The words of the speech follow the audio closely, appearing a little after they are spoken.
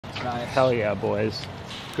Nice. Hell yeah, boys.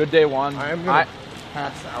 Good day one. I am gonna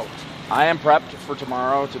pass out. I am prepped for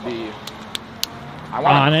tomorrow to be. I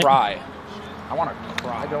want to cry. I want to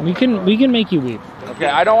cry. We can make you weep. Okay,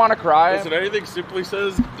 I don't want to cry. Listen, anything Simply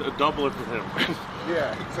says, double it for him.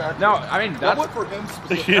 Yeah, exactly. No, I mean that's double it for him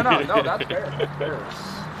specifically. no, that's fair. That's fair.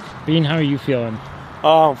 Bean, how are you feeling?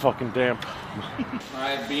 Oh, I'm fucking damp.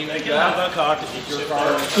 Alright, Bean, I can have a cart to eat your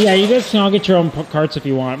car. Yeah, you guys can all get your own carts if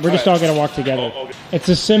you want. We're just all gonna walk together. Oh, okay. It's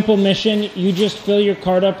a simple mission. You just fill your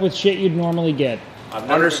cart up with shit you'd normally get.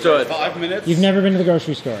 Understood. 5 minutes? You've never been to the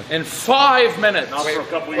grocery store. In 5 minutes. Not for a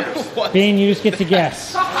couple years. Bean, you just get to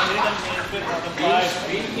guess. The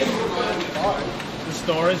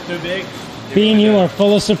store is too big. Bean, you are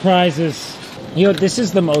full of surprises. You know, this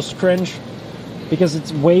is the most cringe because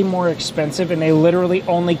it's way more expensive and they literally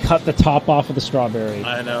only cut the top off of the strawberry.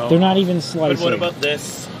 I know. They're not even slicing. But what about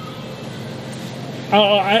this?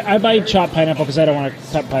 Oh, I buy chopped pineapple because I don't want to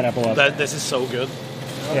cut pineapple up. This is so good.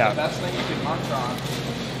 Yeah. The best thing you can munch on.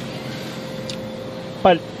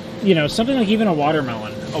 But, you know, something like even a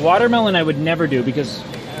watermelon. A watermelon I would never do because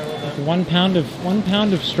 1 pound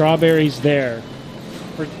of strawberries there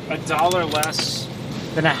for $1 less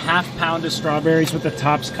than a half pound of strawberries with the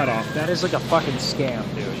tops cut off. That is like a fucking scam,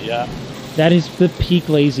 dude. Yeah. That is the peak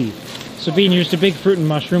lazy. So Bean, you're just a big fruit and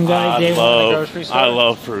mushroom guy. Day one at the grocery store. I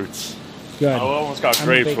love fruits. Good. I almost got I'm a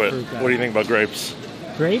grapes big with. fruit guy. What do you think about grapes?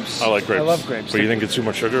 Grapes? I like grapes. I love grapes. But you think it's too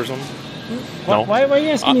much sugar or something? Why, No. why are you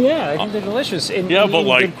asking me that? I think they're delicious. Yeah, but in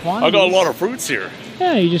like, good I quantities. got a lot of fruits here.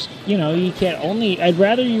 Yeah, you just, you know, you can't only... I'd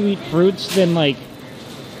rather you eat fruits than, like,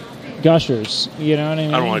 Gushers. You know what I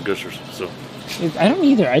mean? I don't like Gushers, so. I don't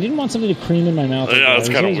either. I didn't want something to cream in my mouth. like Yeah, that. that's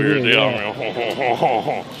It kind of was weird.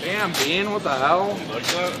 yeah. Damn, Bean, what the hell? Like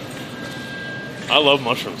that? I love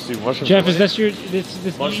mushrooms, dude. Mushrooms. Jeff, is that your...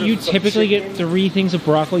 This, Mushrooms you with some typically get chicken. 3 things of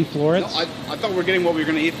broccoli No, florets? I thought we were getting what we were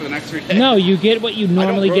going to eat for the next 3 days. No, you get what you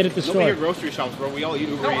normally get at the Nobody store. here grocery shops, bro. We all eat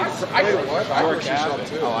Uber Eats. I Or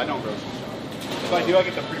Cabot. Oh, I don't grocery shop. So I do, I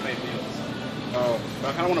get the pre-made meals. Oh. But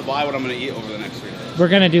I kind of want to buy what I'm going to eat over the next 3 days. We're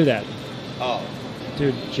going to do that. Oh.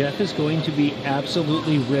 Dude, Jeff is going to be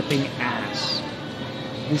absolutely ripping ass.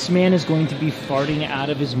 This man is going to be farting out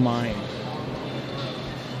of his mind.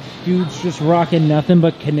 Dude's just rocking nothing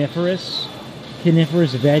but coniferous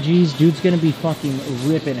veggies. Dude's gonna be fucking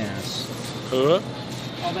ripping ass. All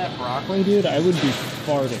that broccoli, dude, I would be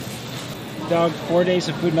farting. Dog, 4 days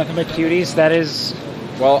of food, nothing but cuties. That is...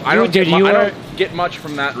 Well, I don't, Dude, get, you I are- don't get much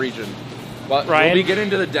from that region. But Ryan? we'll be getting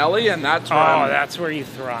to the deli, and that's where Oh, that's where you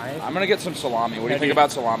thrive. I'm going to get some salami. What do you Yeah, think dude,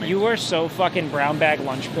 about salami? You were so fucking brown bag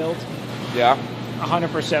lunch build. Yeah?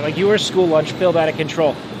 100%. Like, you were school lunch build out of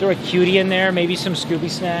control. Throw a cutie in there, maybe some Scooby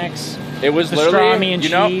snacks. It was Pastrami and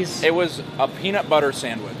literally, cheese. it was a peanut butter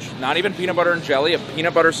sandwich. Not even peanut butter and jelly, a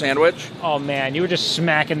peanut butter sandwich. Oh, man, you were just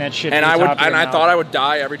smacking that shit And to the I would, top of your and I mouth. thought I would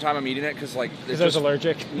die every time I'm eating it because, like, it's Because I was just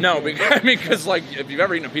allergic? no, because like if you've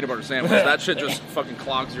ever eaten a peanut butter sandwich, that shit just fucking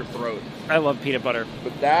clogs your throat. I love peanut butter.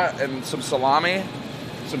 But that and some salami,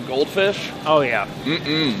 some goldfish. Oh, yeah.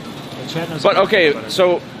 But okay,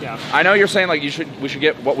 so Yeah. I know you're saying like we should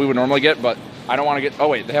get what we would normally get, but I don't want to get. Oh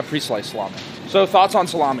wait, they have pre-sliced salami. So thoughts on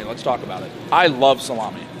salami? Let's talk about it. I love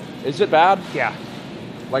salami. Is it bad? Yeah.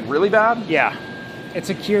 Like really bad? Yeah. It's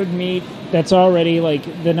a cured meat that's already, like,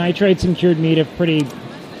 the nitrates in cured meat are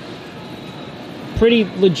pretty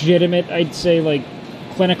legitimate, I'd say, like,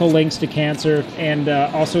 clinical links to cancer, and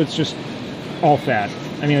also it's just all fat.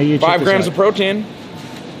 I mean, you check 5 this grams out. of protein.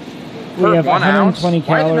 We per have 1 ounce. 120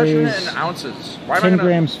 Why are they measuring calories, it in ounces? Why am I 10 gonna?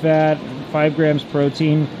 grams fat, 5 grams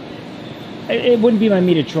protein. It wouldn't be my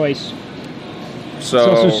meat of choice. So It's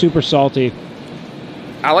also super salty.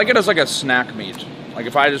 I like it as like a snack meat. Like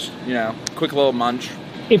if I just quick little munch.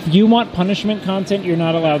 If you want punishment content, you're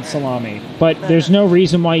not allowed salami. But there's no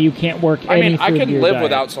reason why you can't work I any mean, food I into can your live diet.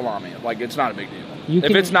 without salami. Like it's not a big deal. You If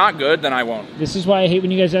can- it's not good, then I won't. This is why I hate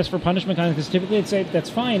when you guys ask for punishment content, because typically I'd say that's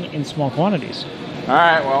fine in small quantities. All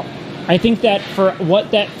right, well. I think that for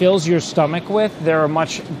what that fills your stomach with, there are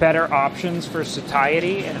much better options for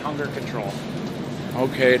satiety and hunger control.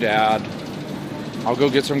 Okay, Dad. I'll go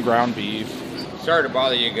get some ground beef. Sorry to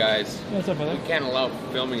bother you guys. What's up, brother? We can't allow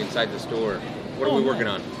filming inside the store. What are we working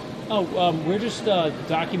on? Oh, we're just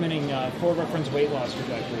documenting 4 of our friends' weight loss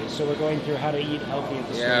trajectories. So we're going through how to eat healthy at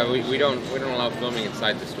the store. Yeah, we don't allow filming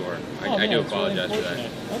inside the store. Oh, I man, do it's really apologize for that.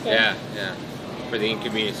 unfortunate. Okay. Yeah. For the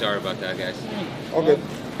inconvenience, sorry about that, guys. All good.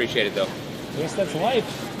 Appreciate it though. I guess that's life.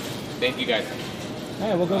 Thank you guys. All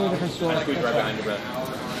right, we'll go to a different store. I'll squeeze right behind you, brother.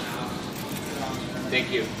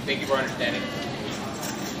 Thank you. Thank you for understanding.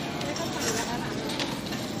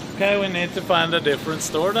 Okay, we need to find a different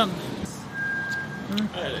store then.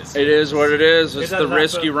 It is what it is. It's It the has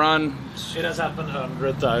risky happened. run. It has happened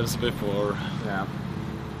 100 times before Yeah,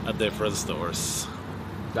 at different stores.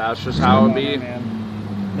 that's just how it be.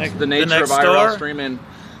 Next, The nature next of IRL store, streaming.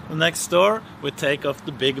 the next door, we take off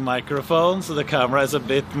the big microphone so the camera is a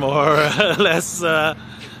bit more less.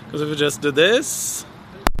 Because if we just do this,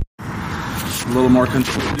 A little more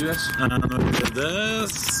control. Do this. and we do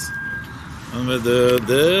this, and we do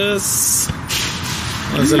this.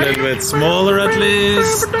 It's a little bit smaller at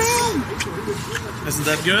least. Isn't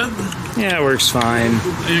that good? Yeah, it works fine.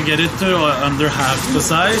 You get it to under half the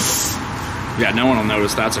size. Yeah, no one will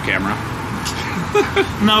notice that's a camera.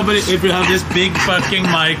 No, but if you have this big fucking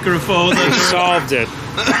microphone, Solved it.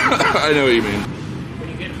 I know what you mean. When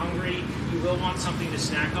you get hungry, you will want something to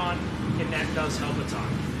snack on, and that does help a ton.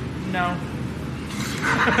 No.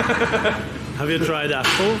 have you tried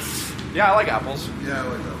apples? Yeah, I like apples. Yeah, I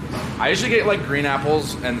like apples. I usually get like green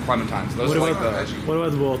apples and clementines. Those are like the. What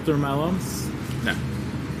about watermelons? No.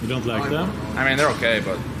 You don't like them? I mean, they're okay,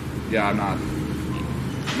 but yeah, I'm not.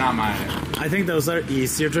 Not my. I think those are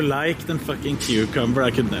easier to like than fucking cucumber.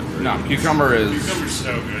 I could never. No, cucumber is. Cucumber's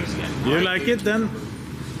so good, isn't it? You like it then?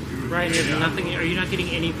 Right, you have nothing. Are you not getting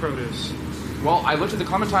any produce? Well, I looked at the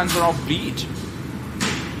clementines; they're all beet.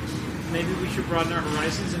 Maybe we should broaden our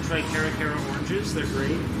horizons and try Cara oranges. They're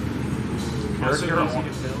great. Also Cara easy to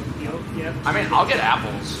orange. fill. Yep. I mean, I'll get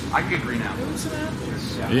apples. I can get green apples.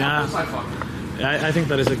 Yeah. Apples, I fuck with. I think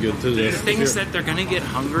that is a good to The just. thing is that they're gonna get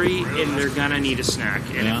hungry and they're gonna need a snack.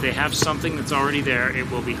 And Yeah. if they have something that's already there, it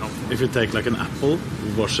will be helpful. If you take like an apple,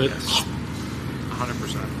 wash it.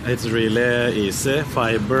 100%. It's really easy.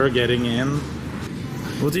 Fiber getting in.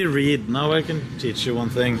 What do you read? Now I can teach you one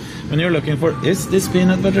thing. When you're looking for, is this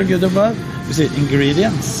peanut butter good or bad? You see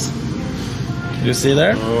ingredients. You see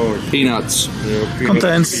there? Peanuts.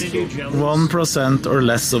 Contains 1% or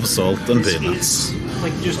less of salt and This peanuts. is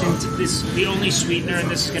like just into this. The only sweetener in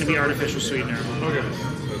this is going to be artificial sweetener. Okay,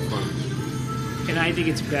 that's fine. And I think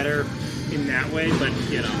it's better in that way. But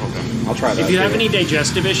you know, I'll try that. if you have any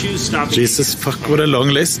digestive issues, stop. Jesus fuck, what a long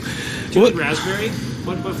list. Do you What like raspberry?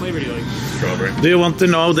 What flavor do you like? Strawberry. do you want to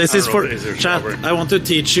know? This I is don't know for if it is or chat. strawberry. I want to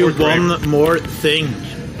teach you Or grape. one more thing.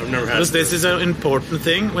 I've never had. Because this is an important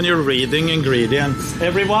thing when you're reading ingredients.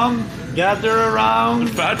 Everyone, gather around.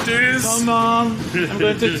 Fatties. Come on. I'm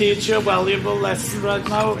going to teach you a valuable lesson right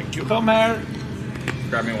now. Come here.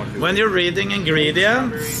 Grab me one. When you're reading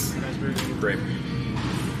ingredients, Grape.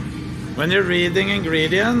 when you're reading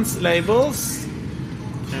ingredients, labels,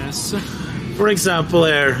 Yes. for example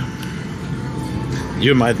here,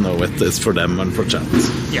 you might know it, it's for them and for chat.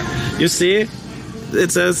 Yeah. You see,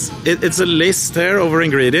 it says, it's a list here over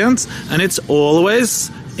ingredients, and it's always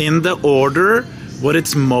in the order what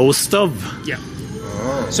it's most of. Yeah.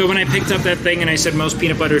 So when I picked up that thing and I said most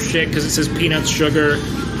peanut butter shit because it says peanuts, sugar,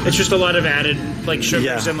 it's just a lot of added like sugars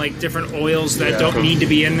Yeah. and like different oils that don't need to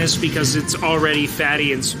be in this because it's already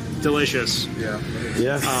fatty and delicious.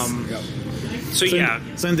 Yes. So yeah,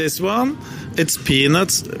 So in this one, it's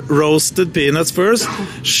peanuts, roasted peanuts first,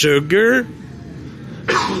 sugar,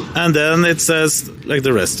 and then it says like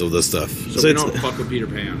the rest of the stuff. So we it's don't fuck with Peter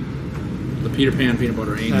Pan. The Peter Pan peanut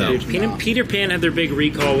butter ain't No. good. Peter Pan had their big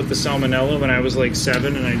recall with the salmonella when I was like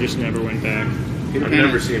 7 and I just never went back. Peter I've Pan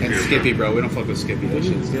never seen and Peter Pan. Skippy, bro. We don't fuck with Skippy. That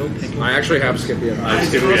shit's I actually have Skippy at home.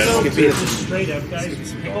 Skippy. Straight up,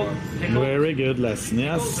 guys. very good lesson,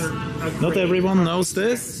 yes. Not great. everyone knows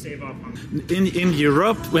this. Stave off on. In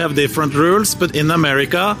Europe, we have different rules, but in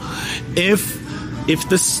America, if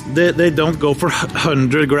they don't go for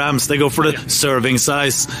 100 grams, they go for the serving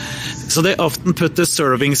size. So they often put the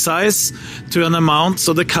serving size to an amount,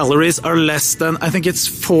 so the calories are less than, I think it's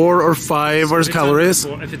 4 or 5 or calories.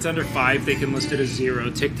 If it's under 5, they can list it as 0.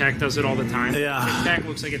 Tic Tac does it all the time. Yeah. Tic Tac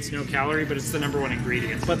looks like it's no calorie, but it's the #1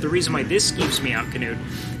 ingredient. But the reason why this keeps me out, Knut,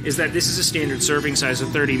 is that this is a standard serving size of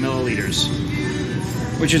 30 milliliters,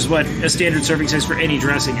 which is what a standard serving size for any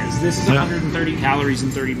dressing is. This is 130 calories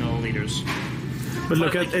in 30 milliliters. But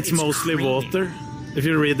look But, at, like, it's it's mostly creamy. water. If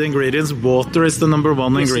you read the ingredients, water is the #1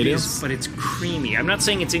 Yes, it ingredient. is, but it's creamy. I'm not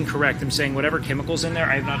saying it's incorrect. I'm saying whatever chemicals in there,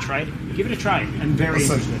 I have not tried. Give it a try. I'm very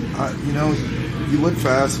Listen, interested. you know, you live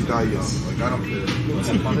fast, you die young. Like, I don't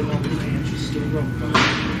care.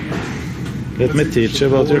 Let me teach you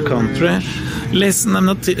about your country. Listen, I'm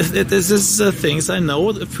not. This is things I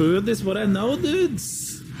know. Food is what I know,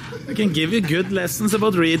 dudes. I can give you good lessons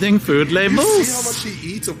about reading food You see how labels. much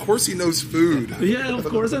he eats? Of course he knows food. Yeah, of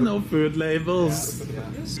course I know food labels.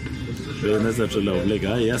 Rune is such a lovely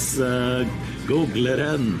guy. Yes,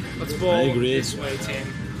 googleren. Let's I bowl agree. this way, Tim.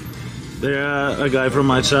 A guy from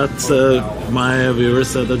my chat, my viewer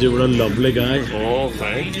said that you were a lovely guy. Oh,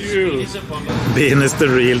 thank you. Bean is the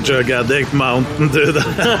real drug addict, Mountain dude.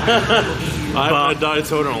 I haven't had diet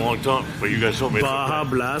soda in a long time, but you guys told me. Baja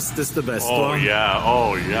Blast is the best Oh one.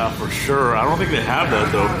 yeah, for sure. I don't think they have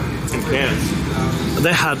that though in cans.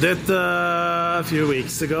 They had it a few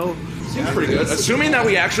weeks ago. Seems pretty good. Assuming that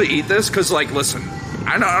we actually eat this, because, like, listen,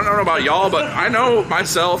 I don't know about y'all, but I know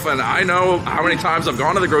myself, and I know how many times I've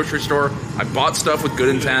gone to the grocery store, I bought stuff with good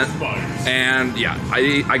intent, and yeah,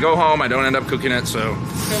 I go home, I don't end up cooking it, so.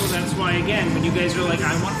 So that's why, again, when you guys are like,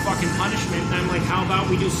 I want fucking punishment, and I'm like, how about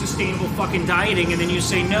we do sustainable fucking dieting, and then you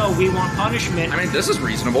say, no, we want punishment. I mean, this is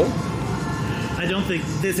reasonable. I don't think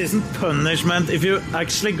this isn't punishment. If you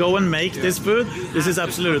actually go and make this food, this is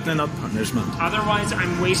absolutely not punishment. Otherwise,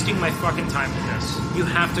 I'm wasting my fucking time with this. You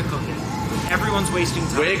have to cook it. Everyone's wasting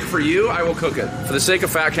time. Wig, for you, I will cook it. For the sake of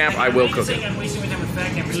Fat Camp, I will cook it. I'm wasting my time with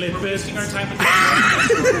Fat Camp. We're wasting our time with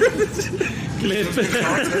Clip.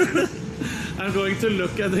 I'm going to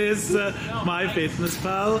look at his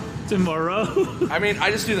MyFitnessPal tomorrow. I mean, I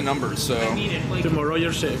just do the numbers, so. I need it. Like, Tomorrow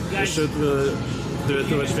you should do it you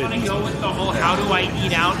towards just want to fitness. go with the whole how do I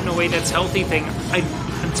eat out in a way that's healthy thing.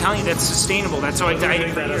 I'm telling you, that's sustainable. That's how I dieted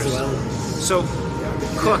for that years. as well. So,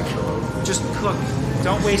 cook. Just cook.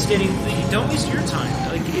 Don't waste your time.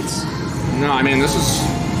 Like, it's... No, I mean, this is.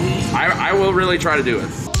 I will really try to do it.